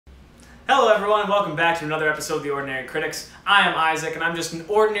Hello everyone, welcome back to another episode of The Ordinary Critics. I am Isaac and I'm just an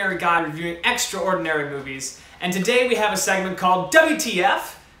ordinary guy reviewing extraordinary movies. And today we have a segment called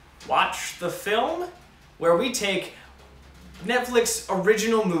WTF, Watch the Film, where we take Netflix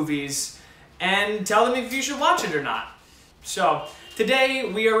original movies and tell them if you should watch it or not. So, today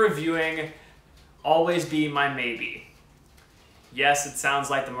we are reviewing Always Be My Maybe. Yes, it sounds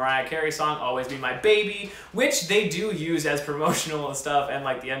like the Mariah Carey song, Always Be My Baby, which they do use as promotional stuff and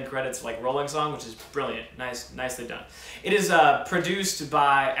like the end credits like rolling song, which is brilliant. Nicely done. It is produced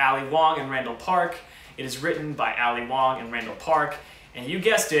by Wong and Randall Park. It is written by Wong and Randall Park. And you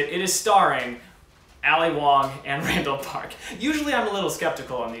guessed it, it is starring Wong and Randall Park. Usually I'm a little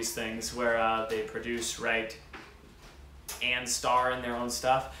skeptical on these things where they produce, write, and star in their own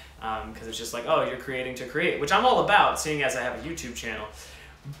stuff. Because it's just like, oh, you're creating to create, which I'm all about, seeing as I have a YouTube channel.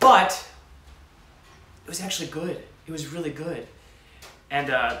 But it was actually good. It was really good.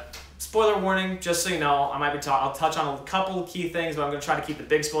 And spoiler warning, just so you know, I'll touch on a couple key things, but I'm going to try to keep the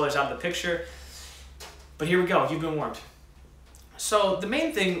big spoilers out of the picture. But here we go. You've been warned. So the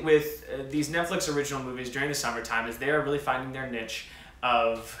main thing with these Netflix original movies during the summertime is they are really finding their niche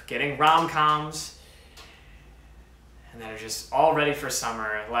of getting rom-coms and that are just all ready for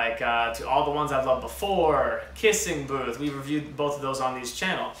summer, like to all the ones I've loved before, Kissing Booth. We reviewed both of those on this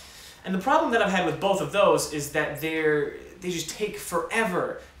channel. And the problem that I've had with both of those is that they just take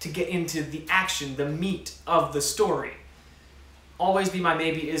forever to get into the action, the meat of the story. Always Be My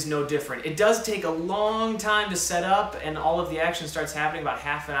Maybe is no different. It does take a long time to set up, and all of the action starts happening about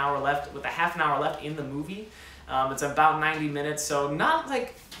half an hour left, with a half an hour left in the movie. It's about 90 minutes, so not a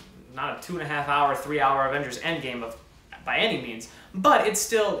 2.5 hour, 3 hour Avengers Endgame by any means, but it's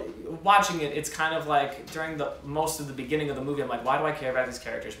still, watching it, it's kind of like during most of the beginning of the movie, I'm like, why do I care about these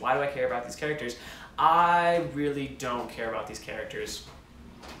characters? Why do I care about these characters? I really don't care about these characters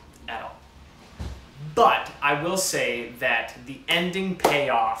at all. But I will say that the ending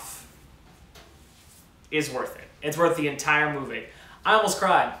payoff is worth it. It's worth the entire movie. I almost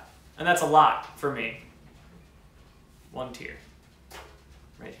cried, and that's a lot for me. One tear.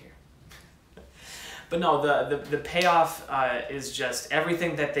 Right here. But no, the payoff is just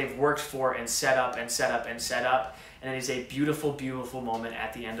everything that they've worked for and set up and set up and set up, and it is a beautiful, beautiful moment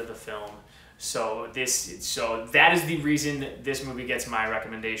at the end of the film. So that is the reason this movie gets my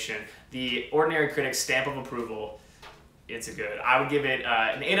recommendation. The Ordinary Critics stamp of approval. It's a good. I would give it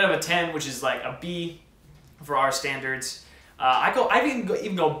an 8 out of 10, which is like a B for our standards. I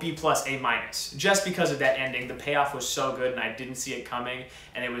even go B plus A minus, just because of that ending. The payoff was so good, and I didn't see it coming,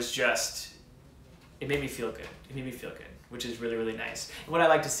 and it was just. It made me feel good. It made me feel good, which is really, really nice. And what I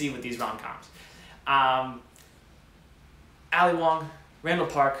like to see with these rom-coms. Wong, Randall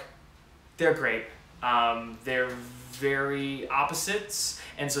Park, they're great. They're very opposites,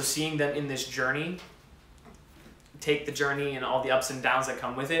 and so seeing them in this journey, take the journey and all the ups and downs that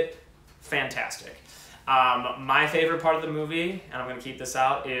come with it, fantastic. My favorite part of the movie, and I'm going to keep this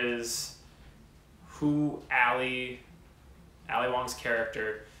out, is who Wong's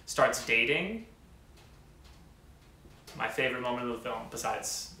character starts dating. My favorite moment of the film,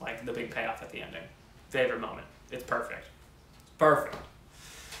 besides like the big payoff at the ending. Favorite moment. It's perfect. It's perfect.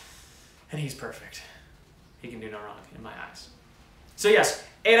 And he's perfect. He can do no wrong in my eyes. So yes,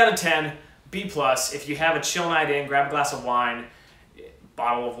 8 out of 10, B+. If you have a chill night in, grab a glass of wine,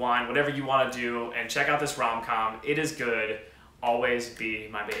 bottle of wine, whatever you want to do, and check out this rom-com. It is good. Always Be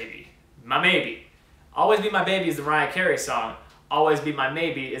My Baby. My Maybe. Always Be My Baby is the Mariah Carey song. Always Be My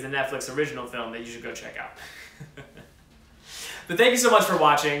Maybe is a Netflix original film that you should go check out. But thank you so much for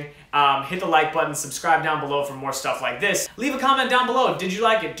watching. Hit the like button, subscribe down below for more stuff like this. Leave a comment down below. Did you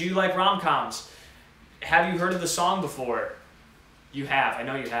like it? Do you like rom-coms? Have you heard of the song before? You have. I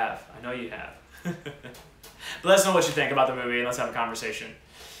know you have. I know you have. But let us know what you think about the movie and let's have a conversation.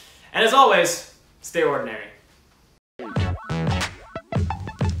 And as always, stay ordinary.